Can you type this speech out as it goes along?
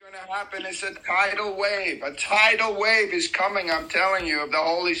happen is a tidal wave. A tidal wave is coming, I'm telling you, of the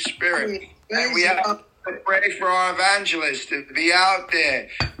Holy Spirit. And we have to pray for our evangelists to be out there,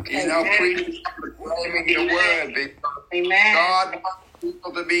 preaching, proclaiming the word. Because God wants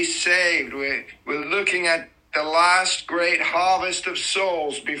people to be saved. We're looking at the last great harvest of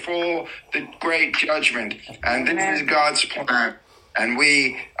souls before the great judgment. And this is God's plan. And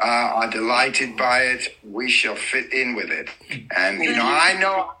we are delighted by it. We shall fit in with it. And, I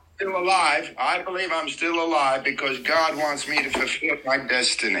know I'm still alive. I believe I'm still alive because God wants me to fulfill my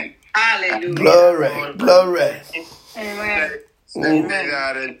destiny. Hallelujah. Glory. Amen.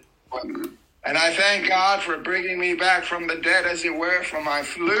 And I thank God for bringing me back from the dead, as it were, from my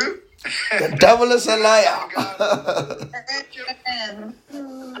flu. The devil is a liar.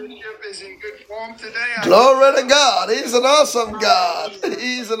 Bishop is in good form today. Glory to God. He's an awesome God.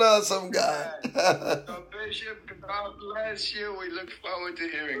 He's an awesome God. So Bishop, God bless you. We look forward to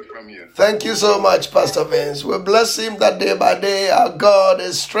hearing from you. Thank you so much, Pastor Vince. We bless him that day by day our God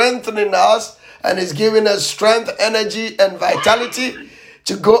is strengthening us and is giving us strength, energy, and vitality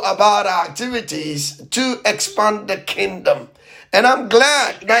to go about our activities to expand the kingdom. And I'm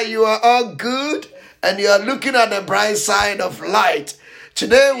glad that you are all good and you are looking at the bright side of light.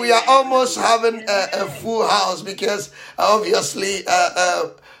 Today we are almost having a full house because obviously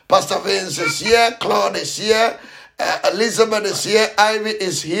Pastor Vince is here, Claude is here, Elizabeth is here, Ivy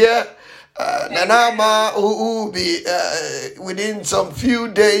is here, Nanama, who will be within some few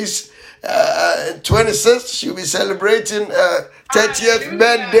days, 26th, she'll be celebrating 30th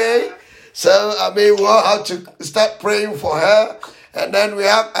birthday. So, we'll have to start praying for her. And then we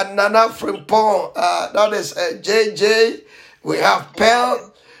have Nana Frimpong, that is JJ. We have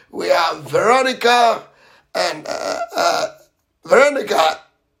Pearl. We have Veronica and Veronica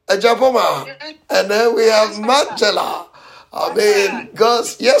Japoma. And then we have Magdala. God,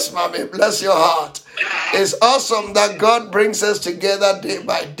 yes, mommy, bless your heart. It's awesome that God brings us together day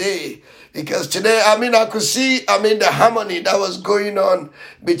by day. Because today, I could see, the harmony that was going on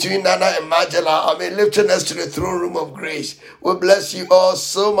between Nana and Magdala, lifting us to the throne room of grace. We bless you all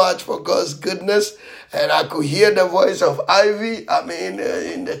so much for God's goodness. And I could hear the voice of Ivy,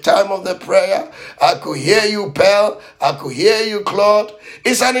 in the time of the prayer. I could hear you, Pearl. I could hear you, Claude.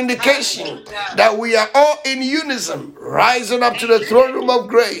 It's an indication that we are all in unison, rising up to the throne room of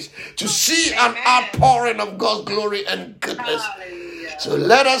grace to see an outpouring of God's glory and goodness. So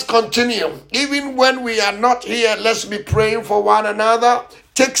let us continue. Even when we are not here, let's be praying for one another.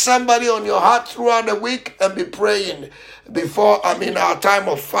 Take somebody on your heart throughout the week and be praying before, our time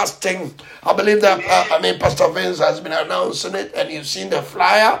of fasting. I believe that, Pastor Vince has been announcing it and you've seen the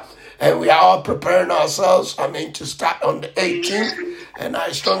flyer. And we are all preparing ourselves, to start on the 18th. And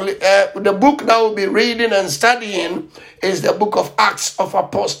I strongly, the book that we'll be reading and studying is the book of Acts of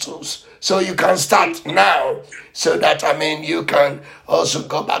Apostles. So you can start now so that, you can also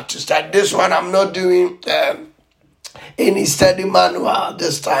go back to start. This one, I'm not doing any study manual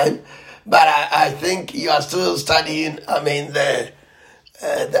this time. But I think you are still studying, the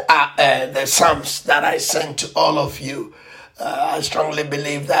Psalms that I sent to all of you. I strongly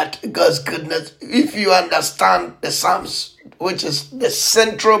believe that God's goodness, if you understand the Psalms, which is the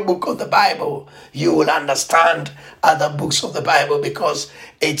central book of the Bible, you will understand other books of the Bible because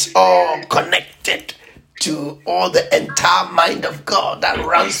it's all connected to all the entire mind of God that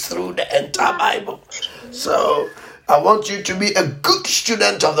runs through the entire Bible. So I want you to be a good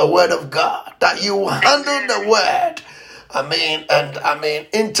student of the Word of God, that you handle the Word,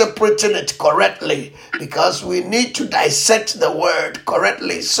 interpreting it correctly, because we need to dissect the Word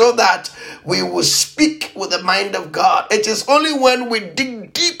correctly so that we will speak with the mind of God. It is only when we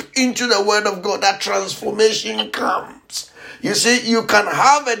dig deep into the Word of God that transformation comes. You see, you can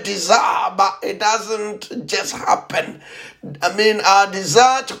have a desire, but it doesn't just happen. Our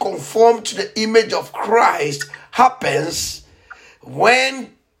desire to conform to the image of Christ happens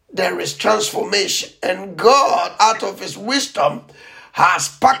when there is transformation. And God, out of his wisdom, has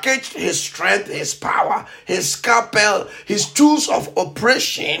packaged his strength, his power, his scalpel, his tools of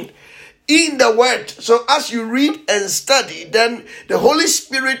operation in the Word. So as you read and study, then the Holy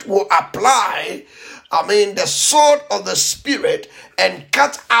Spirit will apply the sword of the Spirit and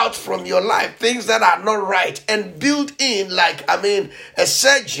cut out from your life things that are not right and build in like, a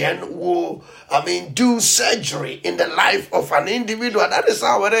surgeon will, do surgery in the life of an individual. That is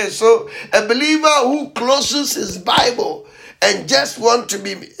how it is. So a believer who closes his Bible and just want to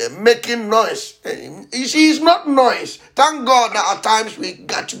be making noise. You see, it's not noise. Thank God that at times we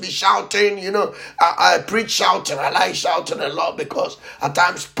got to be shouting. I preach shouting. I like shouting a lot because at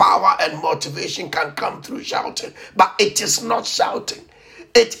times power and motivation can come through shouting. But it is not shouting.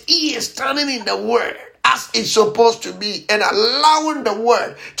 It is standing in the word as it's supposed to be and allowing the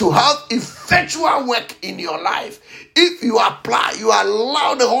word to have effectual work in your life. If you apply, you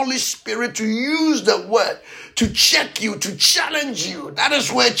allow the Holy Spirit to use the word to check you, to challenge you. That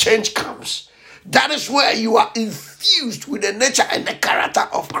is where change comes. That is where you are infused with the nature and the character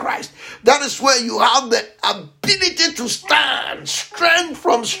of Christ. That is where you have the ability to stand, strength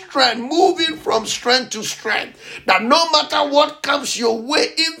from strength, moving from strength to strength. That no matter what comes your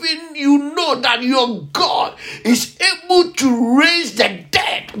way, even you know that your God is able to raise the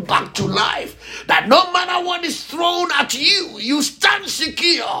dead back to life. That no matter what is thrown at you, you stand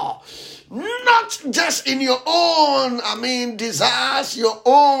secure. Not just in your own, desires, your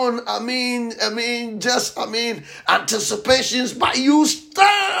own, anticipations, but you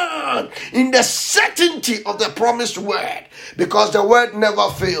stand in the certainty of the promised word, because the word never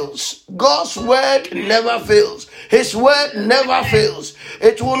fails. God's word never fails. His word never fails.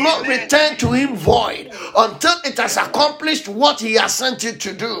 It will not return to him void until it has accomplished what he has sent it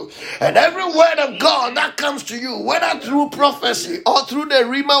to do. And every word of God that comes to you, whether through prophecy or through the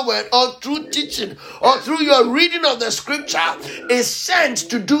Rhema word or through teaching or through your reading of the scripture, is sent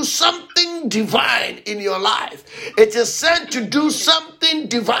to do something divine in your life. It is sent to do something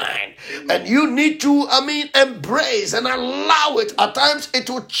divine, and you need to embrace and allow it. At times it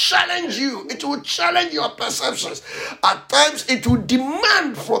will challenge you, it will challenge your perceptions. At times it will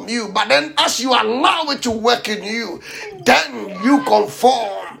demand from you, but then as you allow it to work in you, then you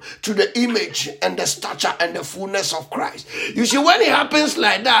conform to the image and the stature and the fullness of Christ. You see, when it happens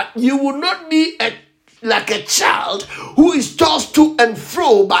like that, you will not be like a child who is tossed to and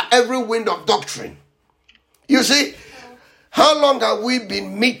fro by every wind of doctrine. You see, how long have we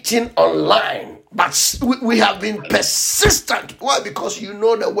been meeting online? But we have been persistent. Why? Because you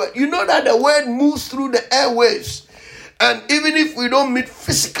know the word. You know that the word moves through the airwaves. And even if we don't meet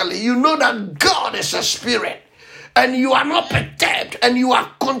physically, you know that God is a spirit. And you are not perturbed. And you are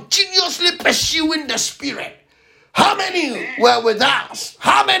continuously pursuing the spirit. How many were with us?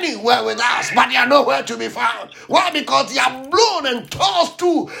 How many were with us? But they are nowhere to be found. Why? Because they are blown and tossed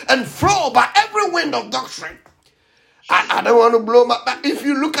to and fro by every wind of doctrine. I don't want to blow my back. If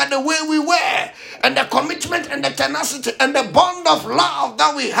you look at the way we were, and the commitment and the tenacity and the bond of love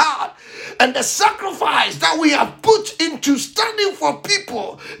that we had, and the sacrifice that we have put into standing for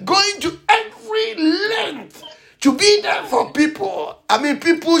people, going to every length to be there for people.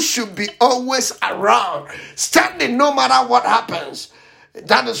 People should be always around, standing no matter what happens.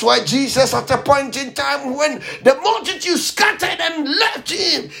 That is why Jesus, at a point in time when the multitude scattered and left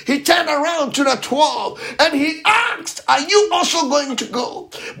him, he turned around to the 12 and he asked, are you also going to go?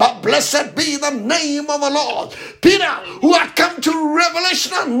 But blessed be the name of the Lord. Peter, who had come to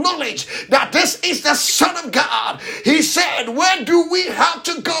revelation and knowledge that this is the Son of God, he said, where do we have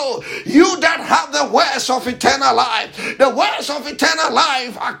to go? You that have the words of eternal life. The words of eternal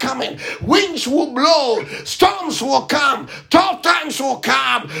life are coming. Winds will blow, storms will come, tough times will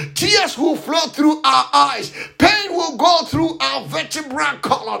come, tears will flow through our eyes, pain will go through our vertebral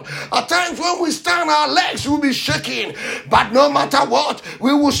column. At times when we stand, our legs will be shaking, but no matter what,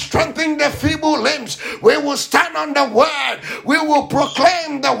 we will strengthen the feeble limbs. We will stand on the word, we will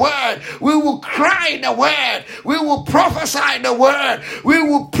proclaim the word, we will cry the word, we will prophesy the word, we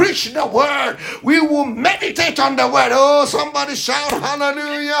will preach the word, we will meditate on the word. Oh, somebody shout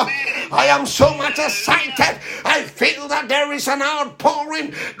hallelujah. I am so much excited. I feel that there is an outpouring,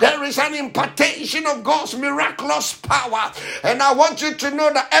 there is an impartation of God's miraculous power. And I want you to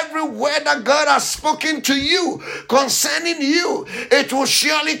know that every word that God has spoken to you concerning you, it will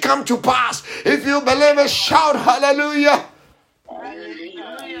surely come to pass. If you believe it, shout hallelujah.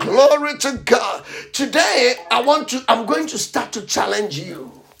 Hallelujah. Glory to God. Today, I'm going to start to challenge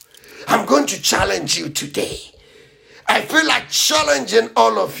you. I'm going to challenge you today. I feel like challenging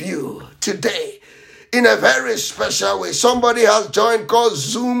all of you today in a very special way. Somebody has joined called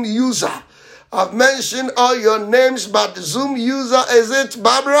Zoom user. I've mentioned all your names, but Zoom user, is it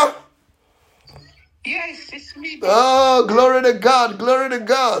Barbara? Yes, it's me. Oh, glory to God, glory to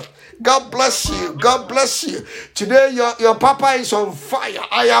God. God bless you. God bless you. Today, your papa is on fire.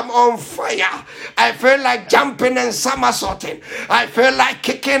 I am on fire. I feel like jumping and somersaulting. I feel like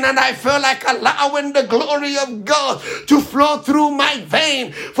kicking and I feel like allowing the glory of God to flow through my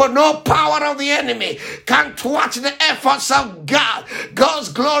vein. For no power of the enemy can thwart the efforts of God. God's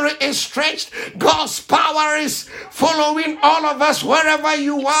glory is stretched. God's power is following all of us wherever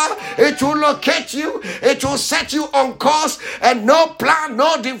you are. It will locate you. you. It will set you on course, and no plan,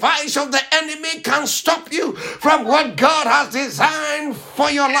 no device of the enemy can stop you from what God has designed for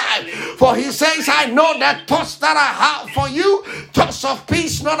your life. For he says, I know the thoughts that I have for you, thoughts of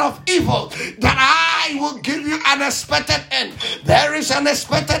peace, not of evil, that I will give you an expected end. There is an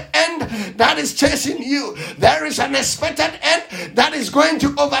expected end that is chasing you. There is an expected end that is going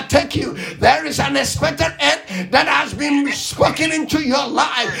to overtake you. There is an expected end that has been spoken into your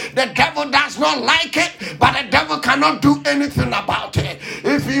life. The devil does not like it, but the devil cannot do anything about it.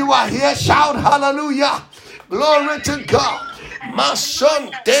 If you are here, shout hallelujah. Glory to God.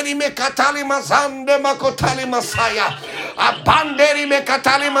 Mason deri me katali mazande makotali masaya. Abanderi me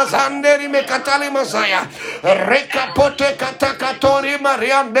katali mazanderi me katali masaya. Rekapote katakatori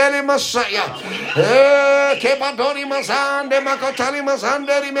mariandeli masaya. Kebadori mazande makotali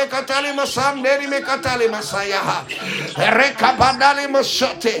mazanderi me katali masanderi me katali masaya. Rekabadali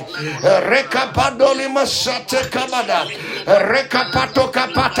masate. Rekabadoli masate kabada. Rekapato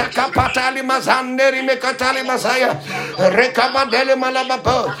kapata kapatali mazanderi me katali masaya. Rekabadele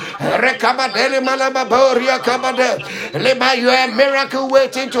malababo, rekabadele malababo, riakabade. Lema, you are a miracle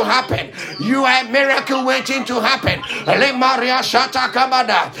waiting to happen. You are a miracle waiting to happen. Lema riashata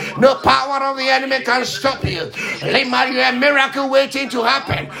kabada. No power of the enemy can stop you. Lema, you are a miracle waiting to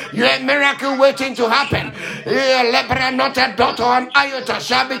happen. You are a miracle waiting to happen. Lepra, not a dot or an iota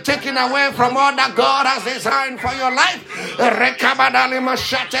shall be taken away from all that God has designed for your life. Rekabadale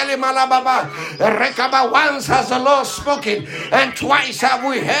mashatele malababa. Rekaba, once has the Lord spoken, and twice have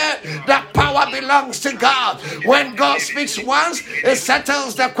we heard that power belongs to God. When God speaks once, it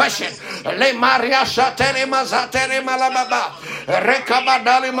settles the question. Le Maria Shatele Mazatele Malababa.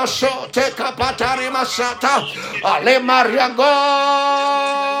 Rekabadali Maso Teka Patari Masata. Le Maria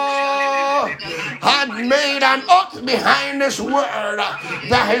God had made an oath behind his word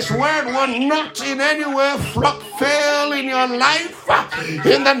that his word will not in any way fail in your life.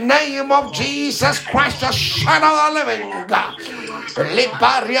 In the name of Jesus Christ, the Son of the living God.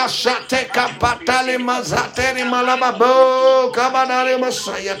 Liparia shate kapatali mazateri malababo kabadali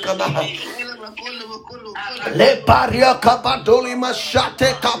masaya kabaha. Leparia kabadoli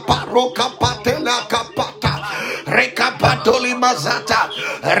mashate kaparo kapatela kapata. Rekabadoli mazata.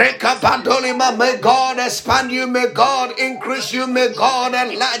 Rekabadoli ma. May God expand you. May God increase you. May God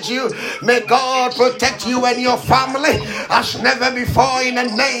enlarge you. May God protect you and your family as never before in the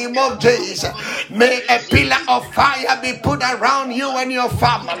name of Jesus. May a pillar of fire be put around you and your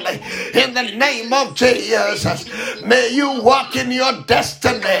family in the name of Jesus. May you walk in your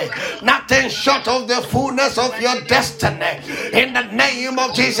destiny, nothing short of the fullness of your destiny in the name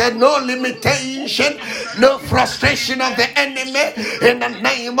of Jesus. No limitation, no frustration of the enemy in the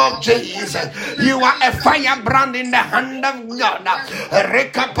name of Jesus. You are a firebrand in the hand of God.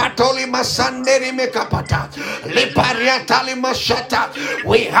 Rekapatoli masanderi mekapata. Lipariatali mashata.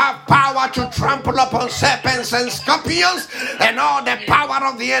 We have power to trample upon serpents and scorpions and all the power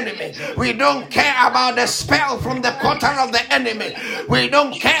of the enemy. We don't care about the spell from the quarter of the enemy. We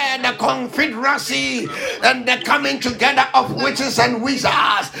don't care the confederacy and the coming together of witches and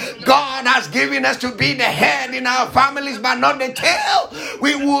wizards. God has given us to be the head in our families, but not the tail.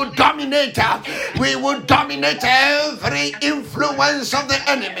 We will dominate. We will dominate every influence of the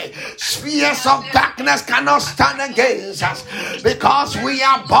enemy. Spheres of darkness cannot stand against us because we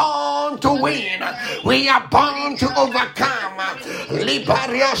are born to win. We are born to overcome.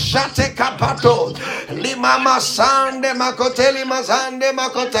 Libaria shate kapato. Limama sande makoteli mazande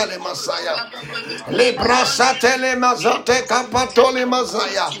makoteli masaya. Libra satele mazote kapatoli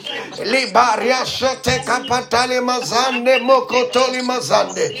mazaya. Libaria shate kapatali mazande mokotoli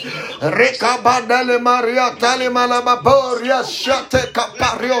mazande. Rekabadale maria tali malababoria shate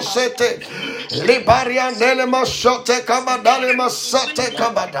kapario sete. Libaria dele mashote kabadale masate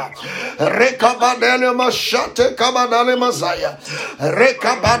kabada. Rekabadele mashate kabadale mazaya.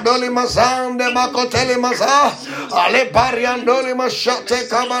 Rekabadole mazande makotele maza. Ale bariandole mashate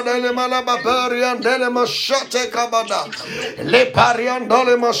kabadale malababariandele mashate kabada. Le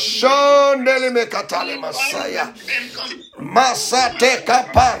bariandole mashondele mekatale masaya. Masate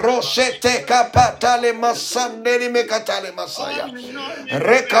kaparosete kapatale masandele mekatale masaya.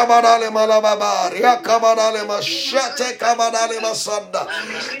 Rekabadale malababa. Rekabadale mashate kabadale masanda.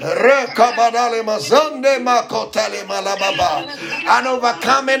 Rekabadale mazande makotale malababa. An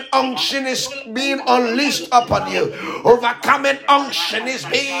overcoming unction is being unleashed upon you. Overcoming unction is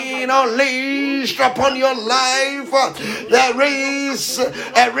being unleashed upon your life. There is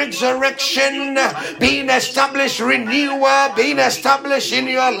a resurrection being established, renewal being established in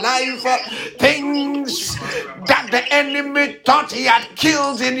your life. Things that the enemy thought he had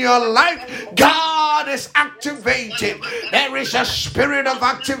killed in your life, God is activating. There is a spirit of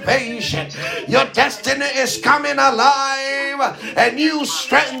activation. Your destiny is coming alive. A new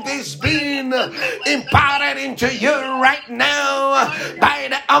strength is being imparted into you right now by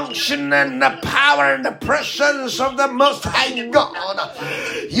the unction and the power and the presence of the Most High God.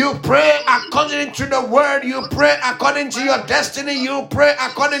 You pray according to the word. You pray according to your destiny. You pray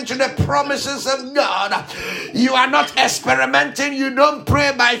according to the promises of God. You are not experimenting. You don't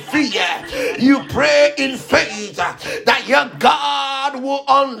pray by fear. You pray in faith that your God will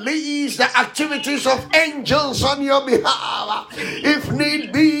unleash the activities of angels on your behalf. If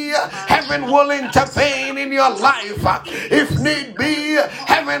need be, heaven will intervene in your life. If need be,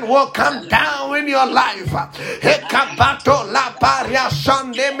 heaven will come down in your life. Hekapato la paria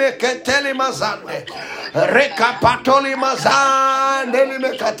shande meketeli mazande. Rekapatoli mazande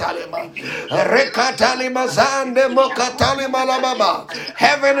limekatalima. Rekatali mazande mokatali malababa.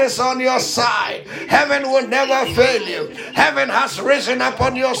 Heaven is on your side. Heaven will never fail you. Heaven has risen up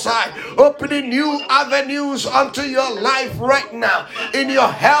on your side, opening new avenues unto your life right now. In your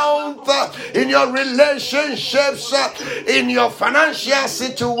health, in your relationships, in your financial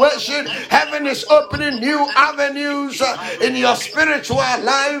situation, heaven is opening new avenues in your spiritual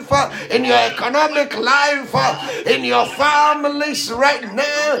life, in your economic life, in your families right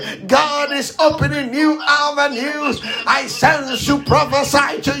now. God is opening new avenues. I sense to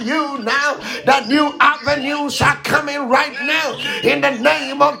prophesy to you now that new avenues are coming right now in the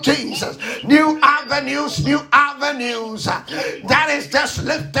name of Jesus. New avenues, new avenues. That is just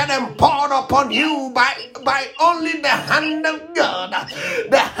lifted and poured upon you by only the hand of God.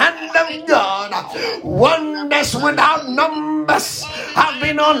 The hand of God. Wonders without numbers have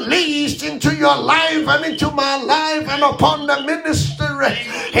been unleashed into your life and into my life and upon the ministry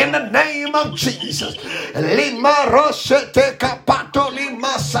in the name of Jesus. Lima roshete kapato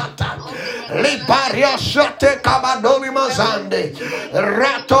lima sata. Liparia shote kabadoli mazande.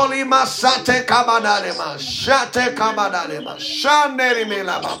 Ratoli masate kabadalema. Shate kabadalema. Shanderi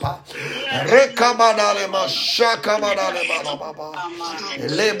mila baba. Rekabadalema. Shakabadalema baba.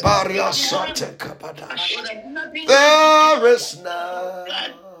 Liparia shote kabadalema. There is none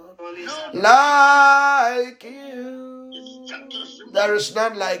like you. There is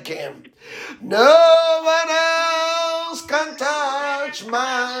none like him. No one else can touch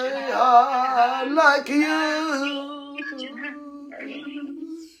my heart like you.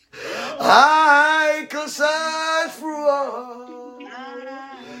 I could search through all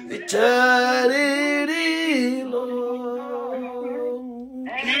eternity long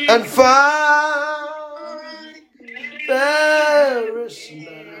and find there is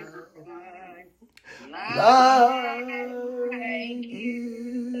none like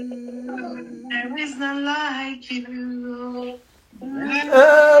you. There is none like you.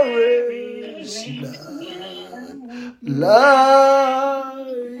 There is none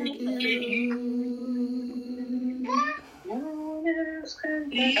like you.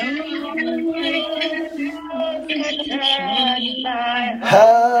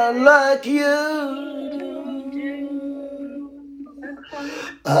 Like you.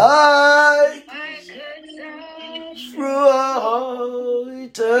 I through all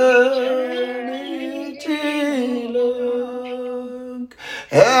eternity long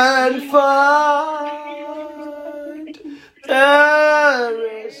and find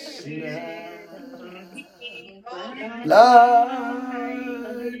there is none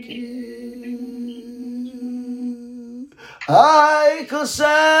like you. I could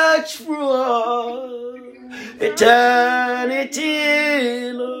search through all eternity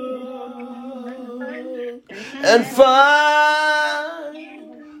long and find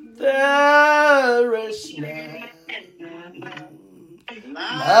there is none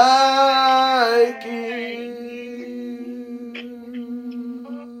like you.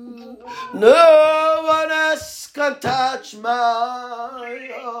 No one else can touch my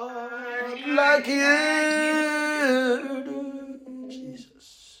heart like you do,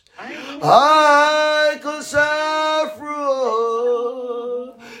 Jesus. I could serve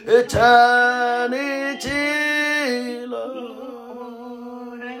through eternity,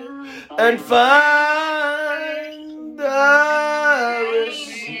 Lord, and find there is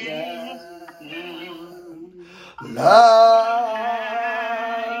none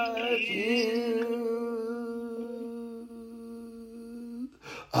like you.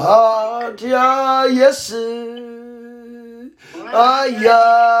 Adya Yesu,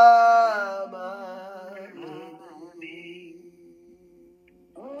 Ayama.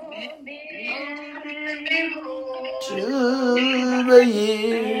 To the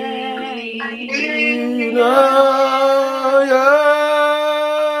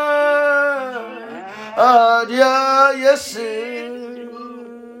Adia yes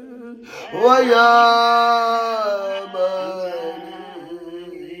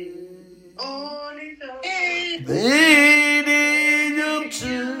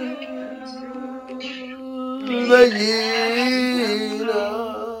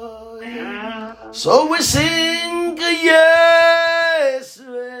so we sing yes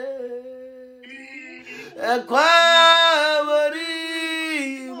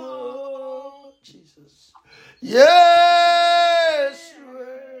Jesus yes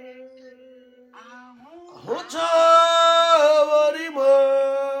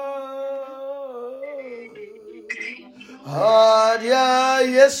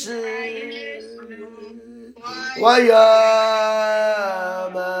yes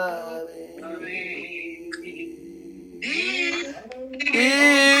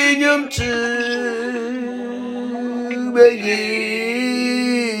inyum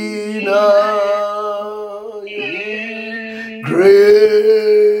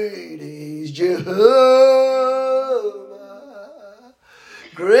great is Jehovah,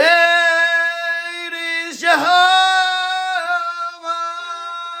 great is Jehovah,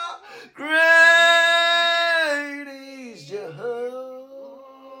 great is Jehovah,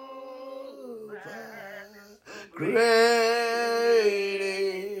 great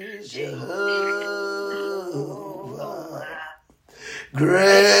is Jehovah,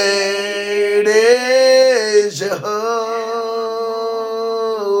 great is Jehovah,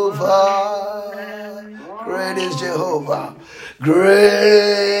 great is Jehovah, great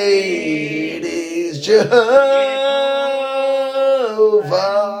is Jehovah,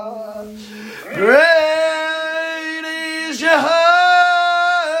 great is Jehovah,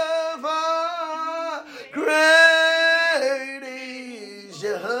 great is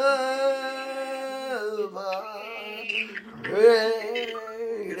Jehovah, great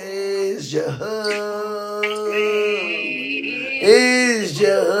is Jehovah, is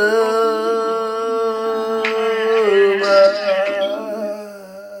Jehovah.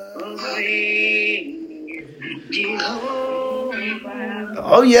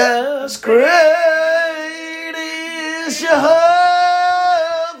 Oh yes, great is Jehovah,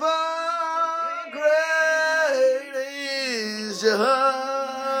 great is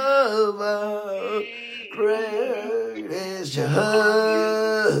Jehovah, great is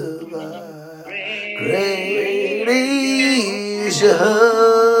Jehovah, great is Jehovah.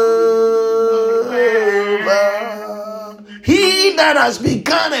 He that has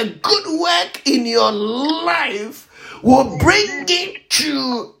begun a good work in your life will bring it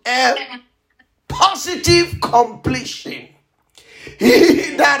to a positive completion.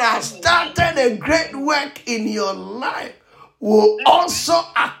 He that has started a great work in your life will also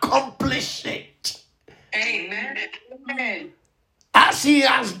accomplish it. Amen. Amen. As he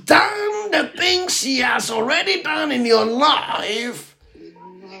has done the things he has already done in your life,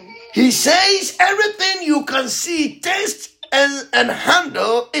 he says everything you can see, taste, and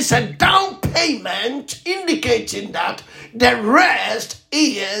handle is a down payment indicating that the rest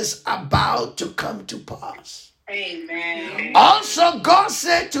is about to come to pass. Amen. Also, God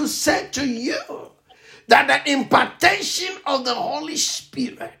said to say to you that the impartation of the Holy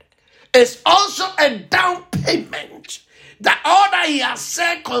Spirit is also a down payment that all that he has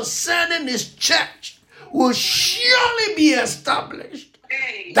said concerning his church will surely be established.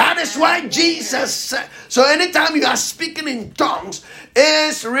 That is why Jesus said, so anytime you are speaking in tongues,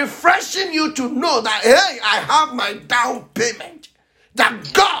 it's refreshing you to know that, hey, I have my down payment,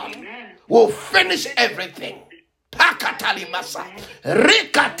 that God will finish everything. Pakatali masa,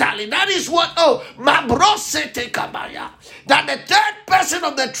 rikatali. That is what, mabrosete kabaya. That the third person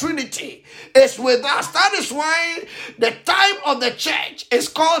of the Trinity is with us. That is why the time of the church is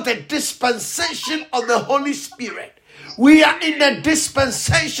called the dispensation of the Holy Spirit. We are in the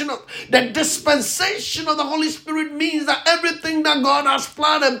dispensation of the Holy Spirit means that everything that God has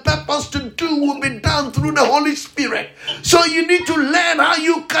planned and purposed to do will be done through the Holy Spirit. So you need to learn how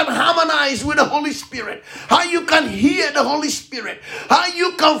you can harmonize with the Holy Spirit, how you can hear the Holy Spirit, how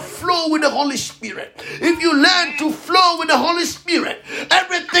you can flow with the Holy Spirit. If you learn to flow with the Holy Spirit,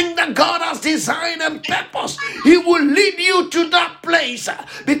 everything that God has designed and purposed, He will lead you to that place,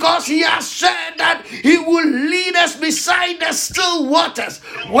 because He has said that He will lead us beside beside the still waters,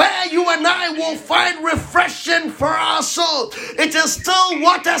 where you and I will find refreshing for our soul. It is still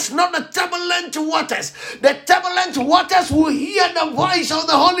waters, not the turbulent waters. The turbulent waters will hear the voice of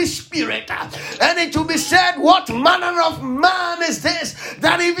the Holy Spirit, and it will be said, what manner of man is this,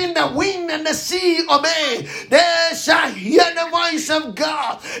 that even the wind and the sea obey? They shall hear the voice of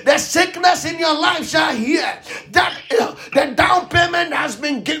God. The sickness in your life shall hear that the down payment has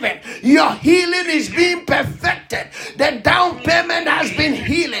been given. Your healing is being perfected. The down payment has been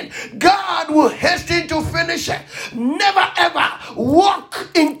healing. God will hasten to finish it. Never ever walk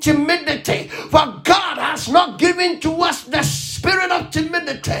in timidity, for God has not given to us the spirit of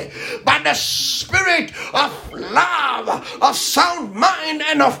timidity, but the spirit of love, of sound mind,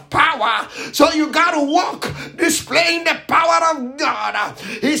 and of power. So you got to walk displaying the power of God.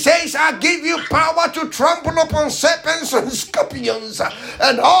 He says, I give you power to trample upon serpents and scorpions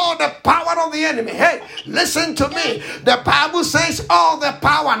and all the power of the enemy. Hey, listen to me. The Bible says all the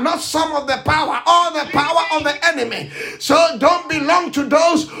power, not some of the power, all the power of the enemy. So don't belong to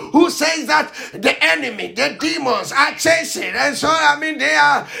those who say that the enemy, the demons are chasing, and so they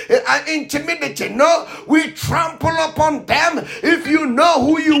are intimidating. No, we trample upon them if you know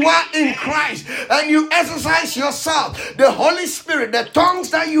who you are in Christ and you exercise yourself. The Holy Spirit, the tongues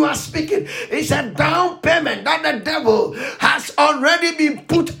that you are speaking, is a down payment that the devil has already been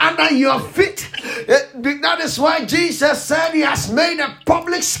put under your feet. That is why Jesus said he has made a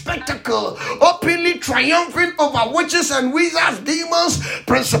public spectacle, openly triumphing over witches and wizards, demons,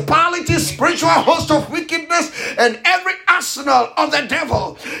 principalities, spiritual hosts of wickedness, and every arsenal of the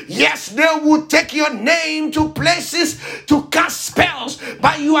devil. Yes, they will take your name to places to cast spells,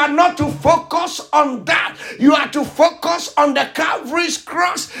 but you are not to focus on that. You are to focus on the Calvary's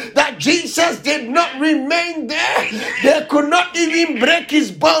cross, that Jesus did not remain there. They could not even break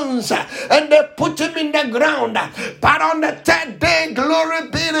his bones, and they put him in the ground. But on the third day, glory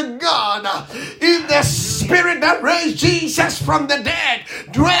be to God, if the Spirit that raised Jesus from the dead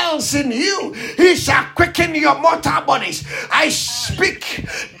dwells in you, he shall quicken your mortal bodies. I speak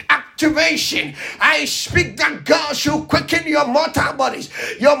activation. I speak that God should quicken your mortal bodies.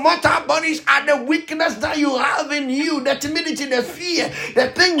 Your mortal bodies are the weakness that you have in you, the timidity, the fear, the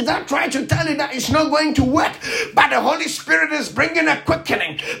things that try to tell you that it's not going to work. But the Holy Spirit is bringing a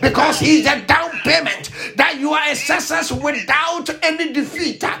quickening, because he's a down payment that you are a success without any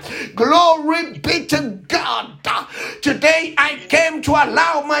defeat. Glory be to God. Today I came to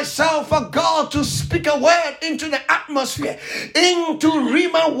allow myself for God to speak a word into the atmosphere, into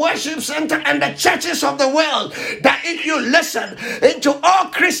Rima Worship Center and the churches of the world, that if you listen, into all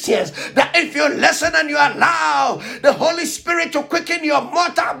Christians, that if you listen and you allow the Holy Spirit to quicken your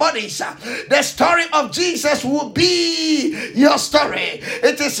mortal bodies, the story of Jesus will be your story.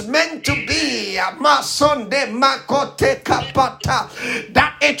 It is meant to be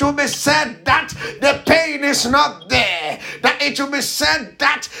that it will be said that the pain is not there, that it will be said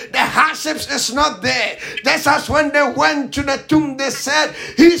that the hardships is not there. That's as when they went to the tomb, they said,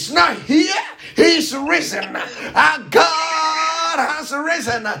 he's not here, he's risen. Our God has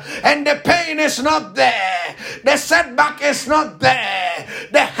risen, and the pain is not there, the setback is not there,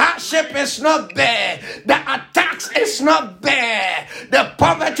 the hardship is not there, the attacks is not there, the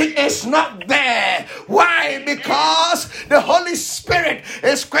poverty is not there. Why? Because the Holy Spirit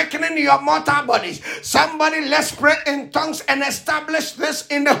is quickening your mortal bodies. Somebody, let's pray in tongues and establish this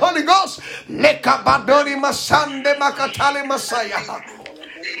in the Holy Ghost. Lekabadori masande makatali masaya.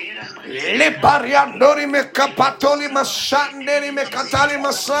 Lebariandori mekapatoli masanderi mekatali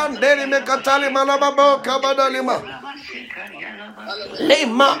masanderi mekatali malababo kabadalima.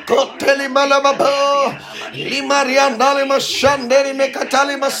 Lima koteli malababo. Limariandali masanderi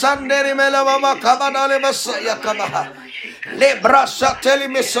mekatali masanderi melababa kabadali masaya kabaha. Lebrasateli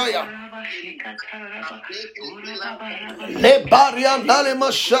masaya. Lebariandali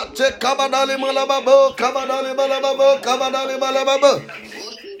masate kabadali malababo kabadali malababo kabadali malababo.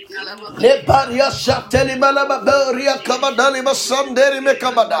 Lebaria shateli malababo ria kabadali masanderi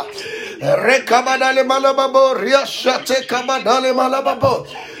mekabada. Rekabadali malababo ria shate kabadali malababo.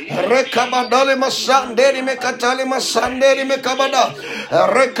 Rekabadali masanderi mekatali masanderi mekabada.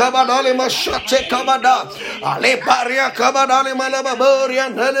 Rekabadali mashate kabada. Alebaria kabadali malababo ria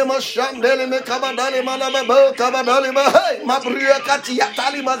nele masandeli mekabadali malababo kabadali mahai mabria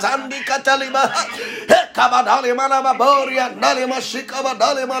katiyatali mazandi katali mahai. Kabadali malababo ria nele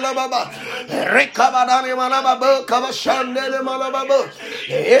mashikabadali malababa. Rekabadali malababo kabashandeli malababo.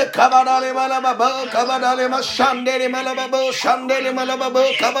 Kabadali malababo kabadali mashandeli malababo shandeli malababo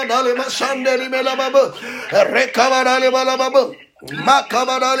kabadali mashandeli malababo. Rekabadali malababo.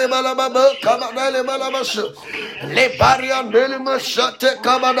 Makabadale balababa, kabadale balabasha. Le barian dele mashate,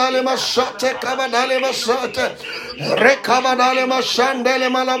 kabadale mashate, kabadale mashate. Rekabadale mashandele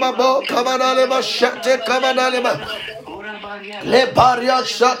malababo, kabadale mashate, kabadale ma. Le baria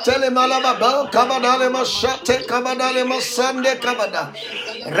shatele malababa, kabadale mashate, kabadale masande, kabada.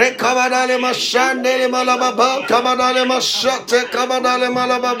 Rekabadale mashandele malababa, kabadale mashate, kabadale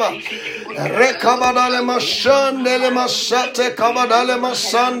malababa. Rekabadale mashandele masate, kabadale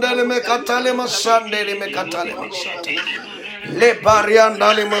masandele mekatale masandele mekatale masate. Le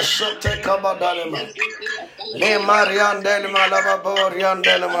bariandale masate, kabadale ma. Le mariandele malababa,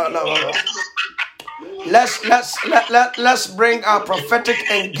 riandele malababa. Let's bring our prophetic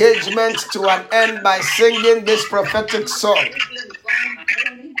engagement to an end by singing this prophetic song.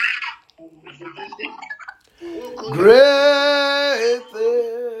 Great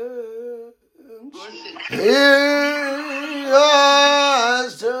things He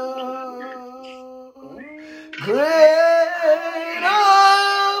has done. Great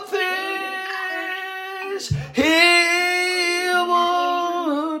things He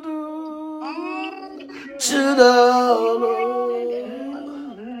will do. To the Lord,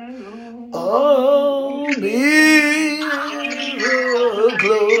 all be the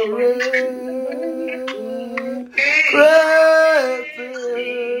glory. Great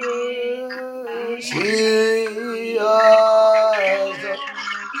things He has done.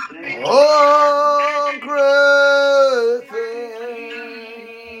 Oh, great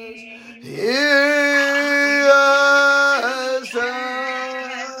things He has done.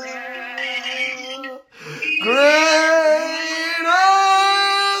 Greater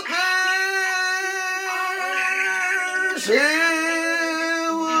things He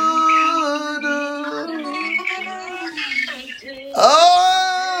would do.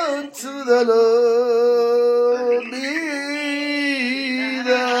 Unto the Lord be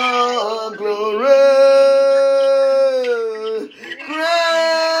the glory.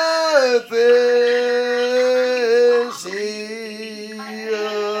 Great things He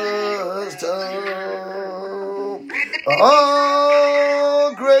has done.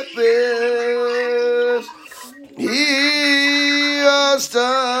 Oh, great things He has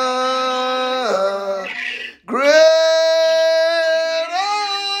done. Great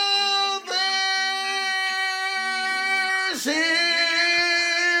things He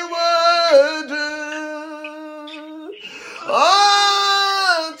will do.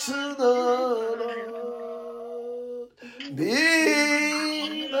 Unto the Lord be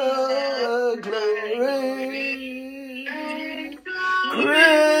the glory.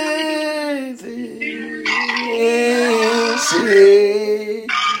 Great things He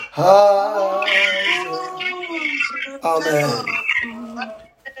has done. Amen.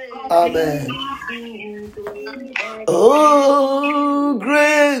 Amen. Oh,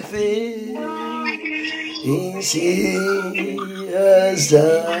 great things He has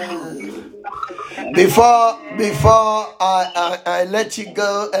done. Before I let you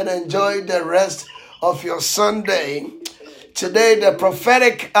go and enjoy the rest of your Sunday, today the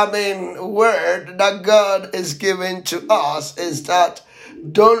prophetic word that God is giving to us is that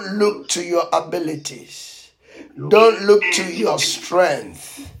don't look to your abilities. Don't look to your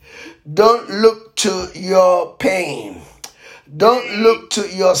strength. Don't look to your pain. Don't look to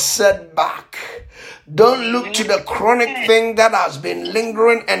your setback. Don't look to the chronic thing that has been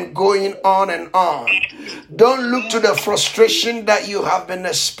lingering and going on and on. Don't look to the frustration that you have been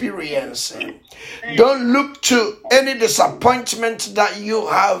experiencing. Don't look to any disappointment that you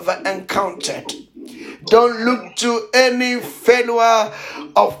have encountered. Don't look to any failure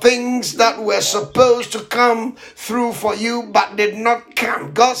of things that were supposed to come through for you but did not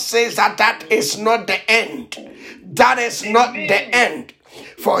come. God says that is not the end. That is not the end.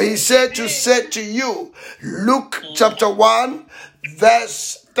 For He said to say to you, Luke chapter 1,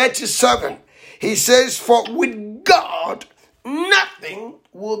 verse 37. He says, for with God, nothing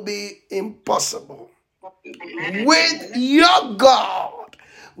will be impossible. With your God,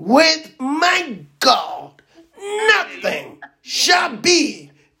 with my God, nothing shall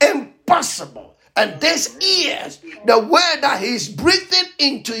be impossible. And this is the word that He's breathing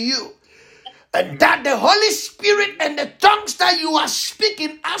into you. And that the Holy Spirit and the tongues that you are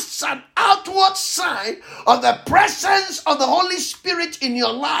speaking as an outward sign of the presence of the Holy Spirit in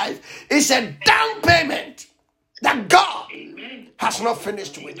your life is a down payment that God has not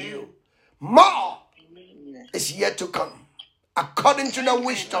finished with you. More is yet to come, according to the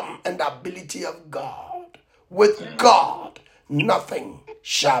wisdom and the ability of God. With God, nothing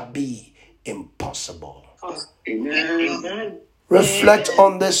shall be impossible. Amen. Reflect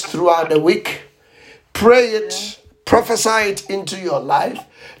on this throughout the week. Pray it, Prophesy it into your life.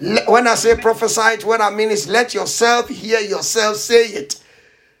 When I say prophesy it, what I mean is let yourself hear yourself say it.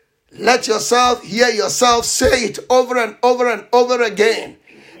 Let yourself hear yourself say it over and over and over again.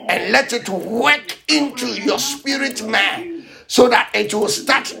 And let it work into your spirit man so that it will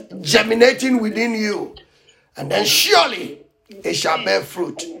start germinating within you. And then surely it shall bear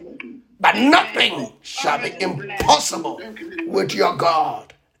fruit. But nothing shall be impossible with your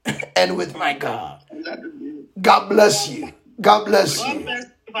God and with my God. God bless you. God bless you.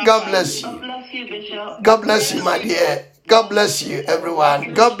 God bless you. God bless you, my dear. God bless you,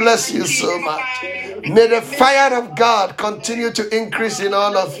 everyone. God bless you so much. May the fire of God continue to increase in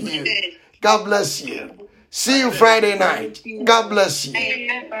all of you. God bless you. See you Friday night. God bless you.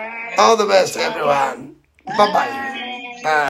 All the best, everyone. Bye-bye. Bye.